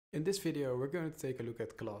In this video, we're going to take a look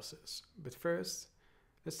at classes. But first,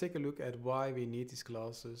 let's take a look at why we need these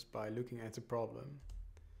classes by looking at the problem.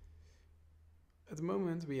 At the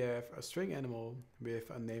moment, we have a string animal with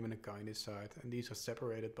a name and a kind inside, and these are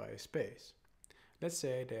separated by a space. Let's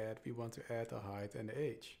say that we want to add a height and an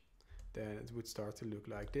age. Then it would start to look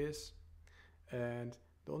like this. And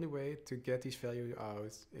the only way to get these values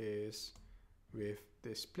out is with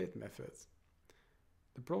this split method.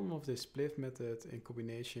 The problem of this split method in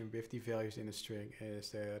combination with the values in a string is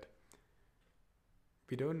that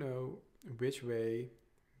we don't know which way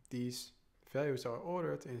these values are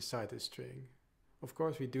ordered inside the string. Of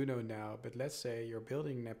course we do know now, but let's say you're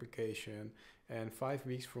building an application and 5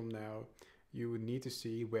 weeks from now you would need to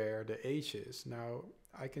see where the age is. Now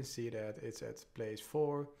I can see that it's at place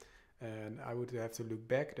 4 and I would have to look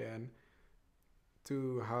back then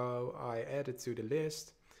to how I added to the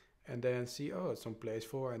list and then see, oh, it's on place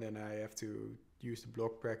 4, and then I have to use the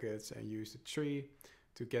block brackets and use the tree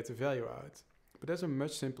to get the value out. But there's a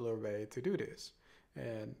much simpler way to do this,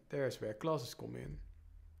 and there's where classes come in.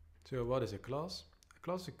 So what is a class? A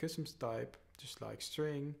class is a custom type, just like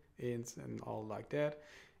string, int, and all like that,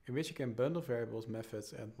 in which you can bundle variables,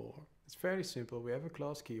 methods, and more. It's fairly simple. We have a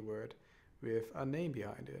class keyword with a name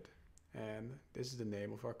behind it, and this is the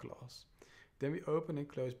name of our class. Then we open and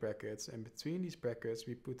close brackets, and between these brackets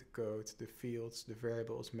we put the code, the fields, the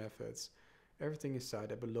variables, methods, everything inside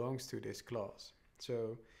that belongs to this class.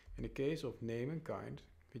 So in the case of name and kind,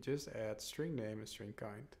 we just add string name and string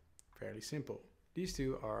kind. Fairly simple. These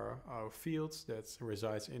two are our fields that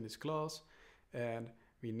resides in this class, and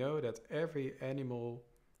we know that every animal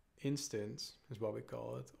instance, is what we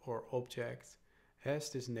call it, or object,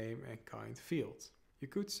 has this name and kind field. You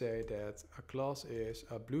could say that a class is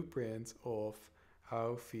a blueprint of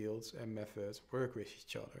how fields and methods work with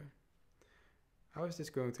each other. How is this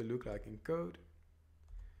going to look like in code?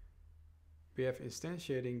 We have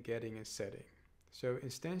instantiating, getting, and setting. So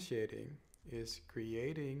instantiating is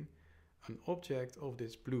creating an object of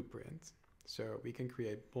this blueprint. So we can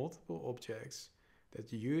create multiple objects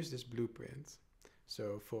that use this blueprint.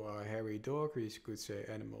 So for our hairy dog, we could say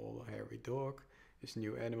animal hairy dog is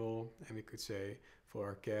new animal, and we could say for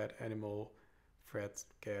our cat animal Fred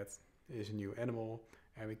cat is a new animal,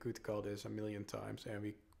 and we could call this a million times, and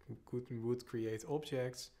we would create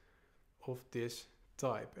objects of this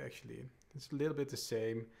type. Actually, it's a little bit the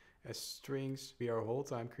same as strings. We are whole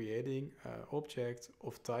time creating an object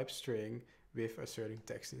of type string with a certain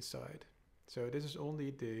text inside. So this is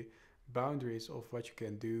only the boundaries of what you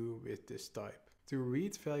can do with this type. To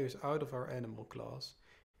read values out of our animal class,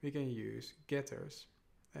 we can use getters,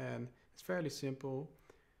 and it's fairly simple.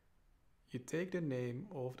 You take the name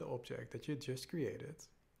of the object that you just created,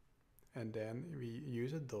 and then we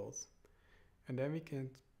use a dot, and then we can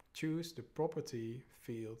choose the property,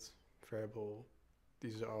 field, variable,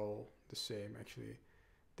 these are all the same actually,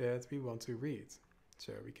 that we want to read.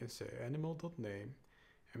 So we can say animal.name,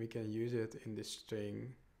 and we can use it in this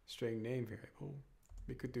string name variable.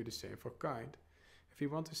 We could do the same for kind. If we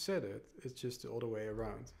want to set it, it's just the other way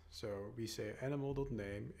around. So we say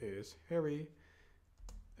animal.name is Harry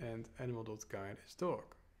and animal.kind is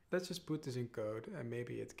dog. Let's just put this in code, and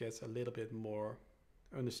maybe it gets a little bit more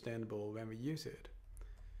understandable when we use it.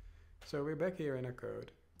 So we're back here in our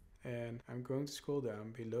code, and I'm going to scroll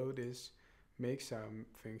down below this make sound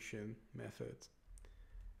function method.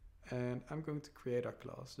 And I'm going to create our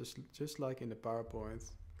class, just like in the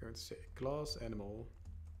PowerPoint. I'm going to say class animal,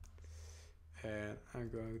 and I'm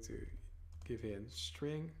going to give in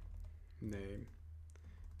string name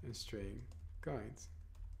and string kind.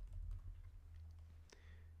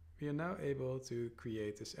 We are now able to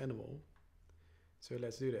create this animal, so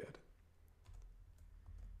let's do that.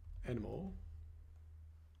 Animal,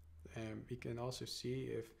 and we can also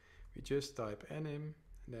see if we just type anim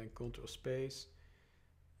and then control space,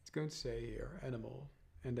 it's going to say here animal,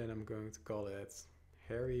 and then I'm going to call it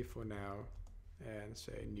Harry for now and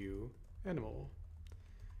say new animal.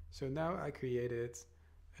 So now I created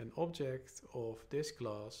an object of this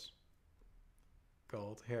class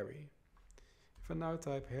called Harry. If I now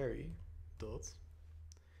type Harry dot,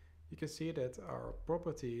 you can see that our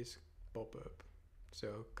properties pop up.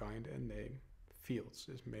 So kind and name, fields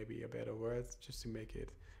is maybe a better word just to make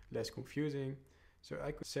it less confusing. So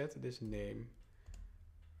I could set this name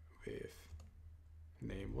with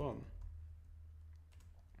name1,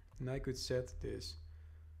 and I could set this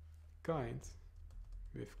kind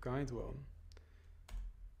with kind1.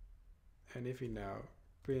 And if we now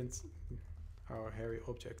print our Harry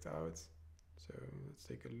object out, so let's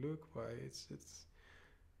take a look why it's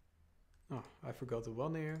oh, I forgot the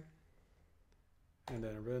one here, and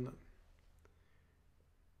then run,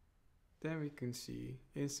 Then we can see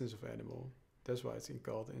instance of animal. That's why it's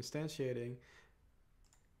called instantiating,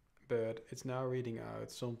 but it's now reading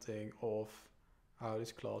out something of how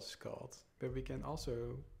this class is called. But we can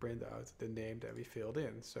also print out the name that we filled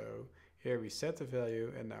in. So here we set the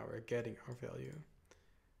value and now we're getting our value.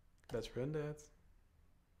 Let's run that.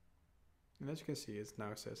 And as you can see, it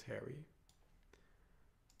now says Harry.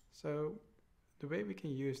 So the way we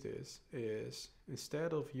can use this is,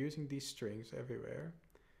 instead of using these strings everywhere,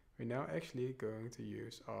 we're now actually going to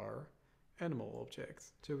use our animal object.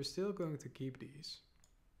 So we're still going to keep these.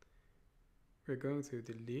 We're going to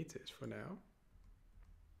delete this for now.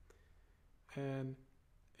 And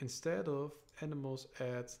instead of animals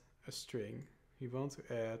add a string, we want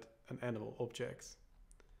to add an animal object.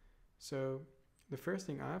 So the first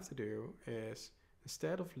thing I have to do is,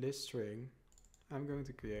 instead of list string, I'm going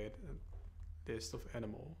to create a list of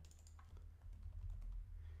animal.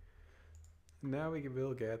 Now we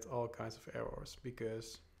will get all kinds of errors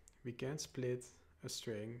because we can't split a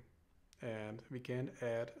string and we can't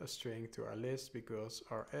add a string to our list because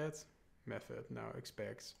our add method now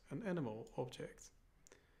expects an animal object.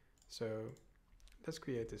 So let's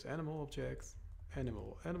create this animal object.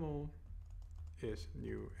 Animal is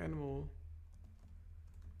new animal,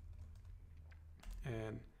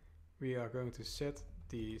 and we are going to set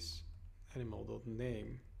these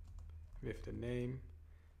animal.name with the name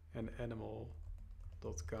and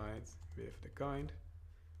animal.kind with the kind,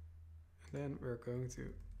 and then we're going to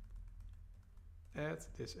add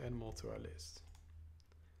this animal to our list.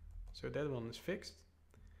 So that one is fixed.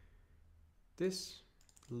 This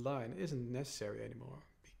line isn't necessary anymore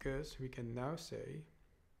because we can now say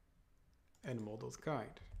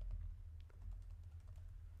animal.kind.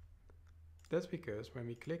 That's because when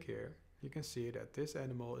we click here, you can see that this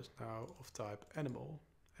animal is now of type animal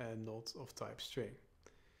and not of type string.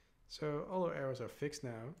 So all our errors are fixed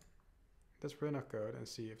now. Let's run our code and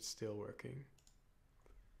see if it's still working.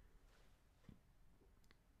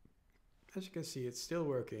 As you can see, it's still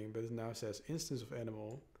working, but it now says instance of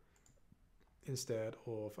animal instead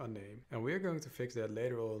of a name. And we're going to fix that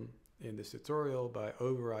later on in this tutorial by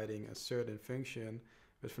overriding a certain function,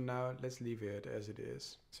 but for now, let's leave it as it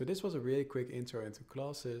is. So this was a really quick intro into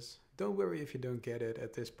classes. Don't worry if you don't get it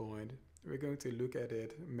at this point. We're going to look at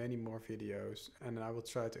it in many more videos, and I will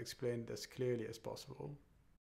try to explain it as clearly as possible.